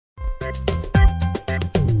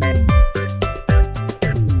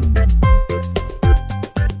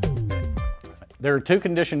There are two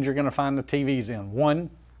conditions you're going to find the TVs in. One,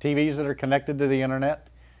 TVs that are connected to the internet.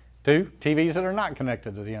 Two, TVs that are not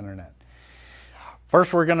connected to the internet.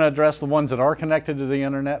 First, we're going to address the ones that are connected to the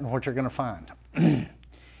internet and what you're going to find.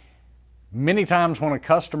 Many times when a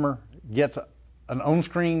customer gets an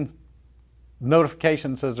on-screen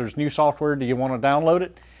notification that says there's new software, do you want to download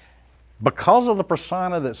it? Because of the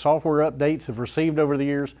persona that software updates have received over the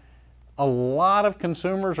years, a lot of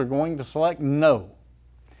consumers are going to select no.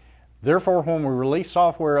 Therefore, when we release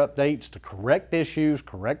software updates to correct issues,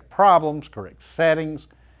 correct problems, correct settings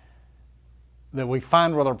that we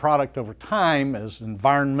find with our product over time as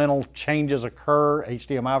environmental changes occur,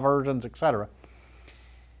 HDMI versions, etc.,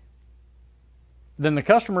 then the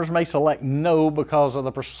customers may select no because of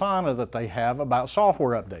the persona that they have about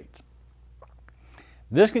software updates.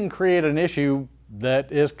 This can create an issue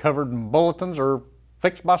that is covered in bulletins or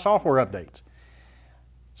fixed by software updates.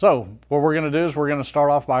 So what we're going to do is we're going to start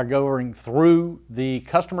off by going through the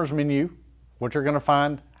customer's menu, what you're going to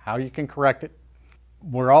find, how you can correct it.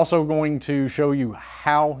 We're also going to show you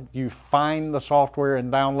how you find the software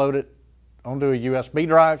and download it onto a USB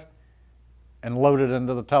drive and load it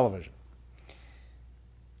into the television.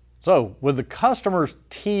 So with the customer's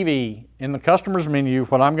TV in the customer's menu,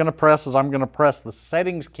 what I'm going to press is I'm going to press the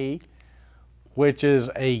settings key, which is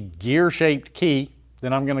a gear-shaped key.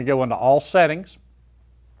 Then I'm going to go into all settings.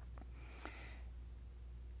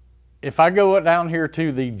 If I go down here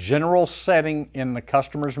to the general setting in the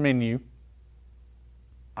customer's menu,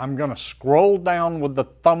 I'm going to scroll down with the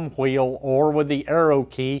thumb wheel or with the arrow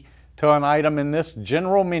key to an item in this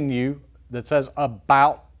general menu that says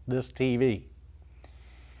about this TV.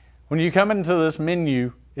 When you come into this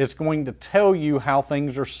menu, it's going to tell you how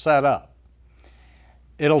things are set up.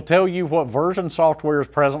 It'll tell you what version software is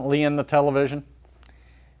presently in the television,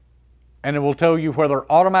 and it will tell you whether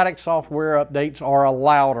automatic software updates are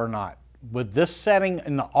allowed or not. With this setting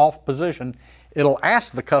in the off position, it'll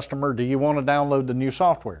ask the customer, do you want to download the new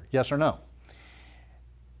software? Yes or no.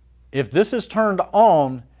 If this is turned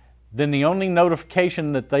on, then the only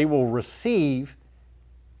notification that they will receive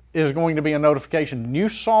is going to be a notification. New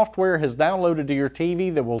software has downloaded to your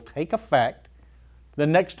TV that will take effect the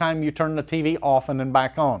next time you turn the TV off and then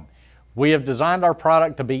back on. We have designed our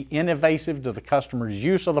product to be invasive to the customer's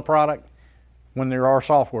use of the product when there are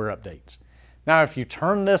software updates. Now, if you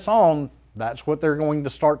turn this on, that's what they're going to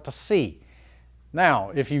start to see.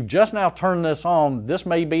 Now, if you just now turn this on, this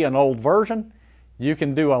may be an old version. You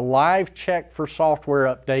can do a live check for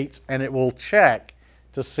software updates and it will check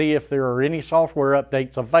to see if there are any software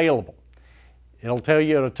updates available. It'll tell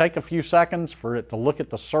you it'll take a few seconds for it to look at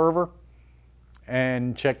the server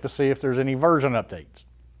and check to see if there's any version updates.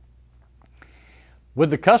 With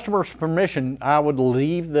the customer's permission, I would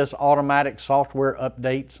leave this automatic software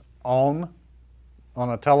updates on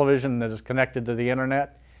a television that is connected to the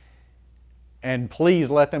internet. And please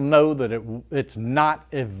let them know that it's not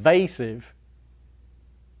evasive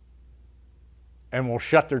and will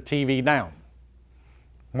shut their TV down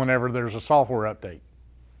whenever there's a software update.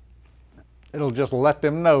 It'll just let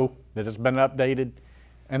them know that it's been updated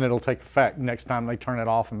and it'll take effect next time they turn it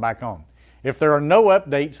off and back on. If there are no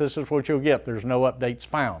updates, this is what you'll get. There's no updates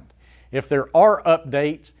found. If there are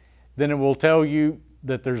updates, then it will tell you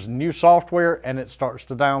that there's new software and it starts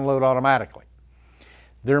to download automatically.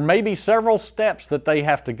 There may be several steps that they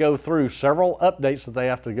have to go through, several updates that they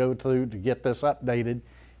have to go through to get this updated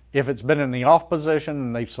if it's been in the off position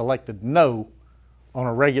and they've selected no on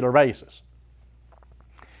a regular basis.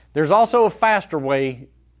 There's also a faster way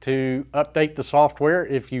to update the software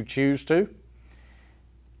if you choose to,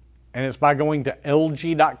 and it's by going to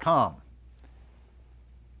LG.com.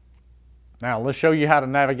 Now let's show you how to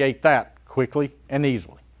navigate that quickly and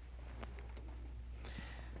easily.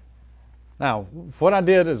 Now what I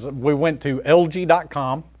did is we went to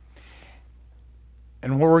LG.com,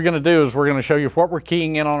 and what we're going to do is we're going to show you what we're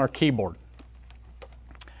keying in on our keyboard.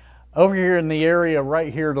 Over here in the area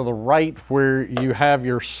right here to the right where you have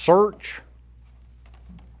your search,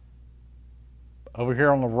 over here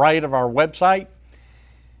on the right of our website,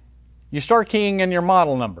 you start keying in your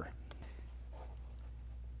model number.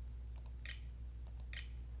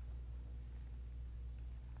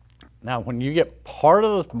 Now when you get part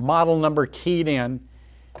of the model number keyed in,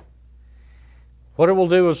 what it will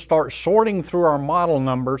do is start sorting through our model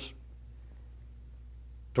numbers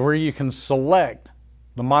to where you can select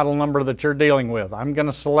the model number that you're dealing with. I'm going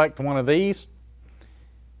to select one of these.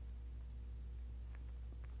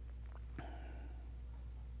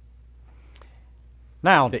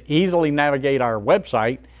 Now, to easily navigate our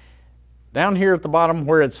website, down here at the bottom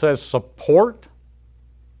where it says support,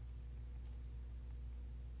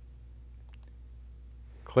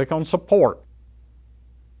 click on support.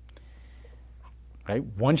 Okay,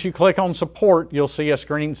 once you click on support, you'll see a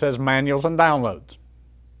screen that says manuals and downloads.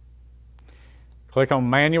 Click on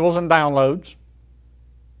manuals and downloads.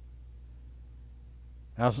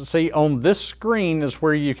 Now see, on this screen is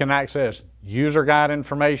where you can access user guide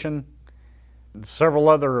information, and several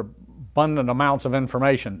other abundant amounts of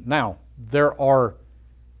information. Now, there are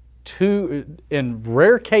two, in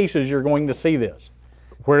rare cases you're going to see this,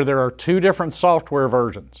 where there are two different software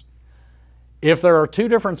versions. If there are two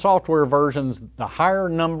different software versions, the higher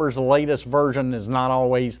numbers, the latest version is not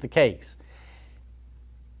always the case.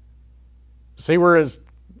 See where it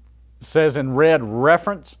says in red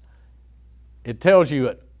reference? It tells you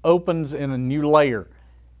it opens in a new layer.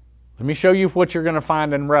 Let me show you what you're going to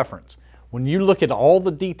find in reference. When you look at all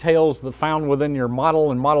the details that found within your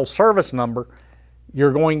model and model service number,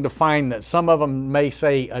 you're going to find that some of them may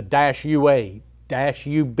say a -UA,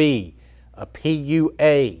 -UB, a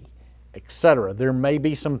PUA, etc. There may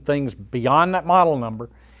be some things beyond that model number.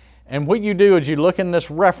 And what you do is you look in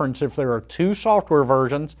this reference if there are two software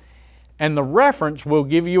versions, and the reference will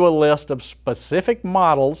give you a list of specific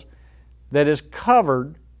models that is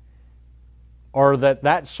covered or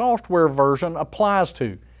that software version applies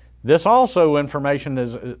to. This information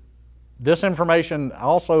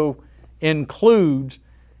also includes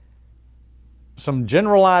some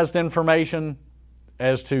generalized information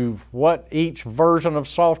as to what each version of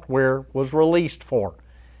software was released for.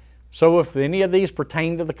 So if any of these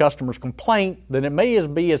pertain to the customer's complaint, then it may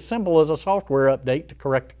be as simple as a software update to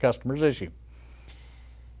correct the customer's issue.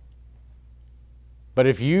 But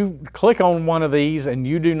if you click on one of these and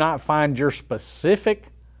you do not find your specific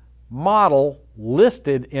model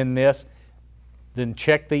listed in this, then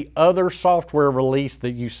check the other software release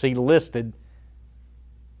that you see listed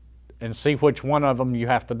and see which one of them you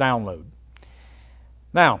have to download.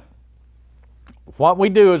 Now, what we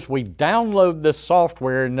do is we download this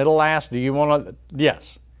software and it'll ask, do you want to?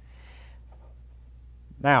 Yes.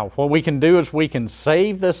 Now, what we can do is we can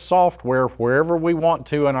save this software wherever we want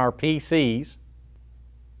to in our PCs.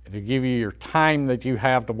 It'll give you your time that you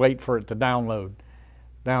have to wait for it to download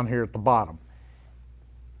down here at the bottom.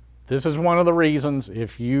 This is one of the reasons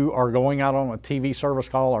if you are going out on a TV service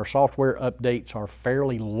call, our software updates are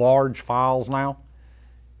fairly large files now.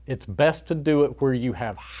 It's best to do it where you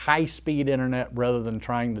have high-speed internet rather than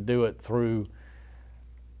trying to do it through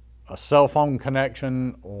a cell phone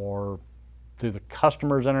connection or through the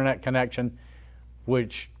customer's internet connection,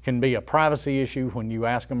 which can be a privacy issue when you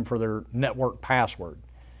ask them for their network password.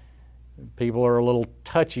 People are a little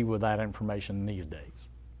touchy with that information these days.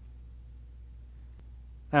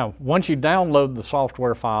 Now, once you download the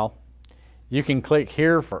software file, you can click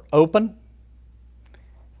here for Open.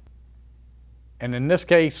 And in this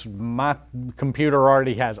case, my computer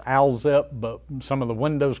already has ALZIP, but some of the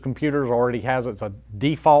Windows computers already has it's a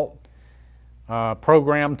default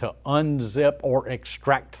program to unzip or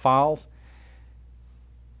extract files.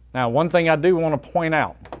 Now, one thing I do want to point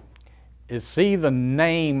out is see the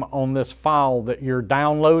name on this file that you're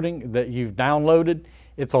downloading, that you've downloaded.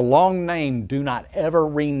 It's a long name. Do not ever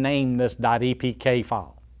rename this .epk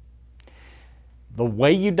file. The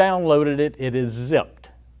way you downloaded it, it is zipped.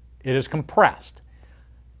 It is compressed.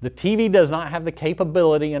 The TV does not have the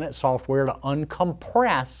capability in its software to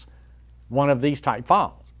uncompress one of these type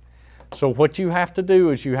files. So what you have to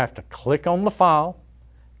do is you have to click on the file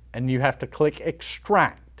and you have to click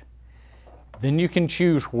Extract. Then you can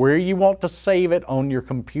choose where you want to save it on your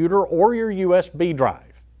computer or your USB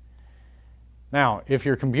drive. Now, if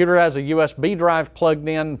your computer has a USB drive plugged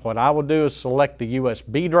in, what I will do is select the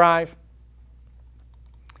USB drive,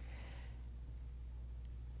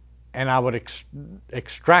 and I would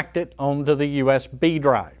extract it onto the USB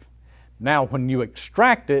drive. Now, when you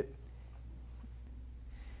extract it,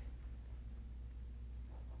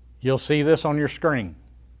 you'll see this on your screen.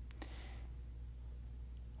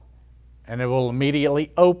 And it will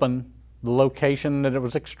immediately open the location that it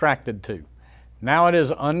was extracted to. Now it is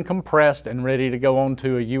uncompressed and ready to go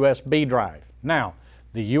onto a USB drive. Now,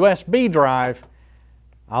 the USB drive,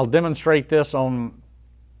 I'll demonstrate this on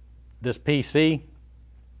this PC.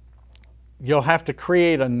 You'll have to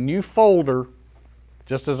create a new folder,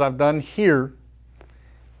 just as I've done here,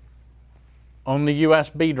 on the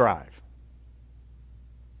USB drive.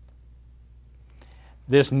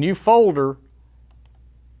 This new folder,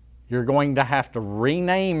 you're going to have to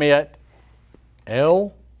rename it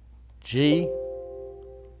LG_DTV.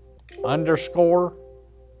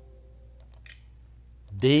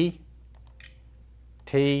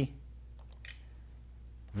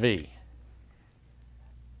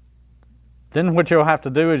 Then what you'll have to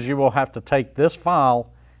do is you will have to take this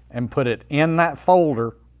file and put it in that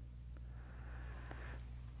folder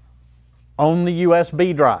on the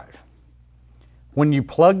USB drive. When you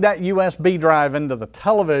plug that USB drive into the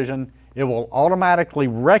television, it will automatically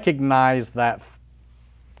recognize that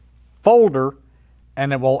folder,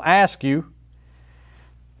 and it will ask you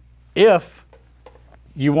if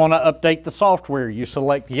you want to update the software. You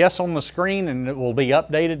select yes on the screen and it will be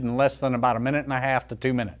updated in less than about 1.5 to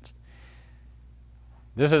 2 minutes.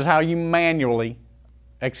 This is how you manually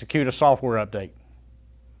execute a software update.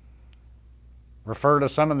 Refer to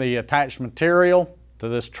some of the attached material to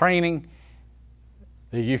this training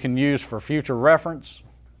that you can use for future reference.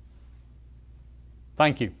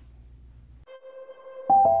 Thank you.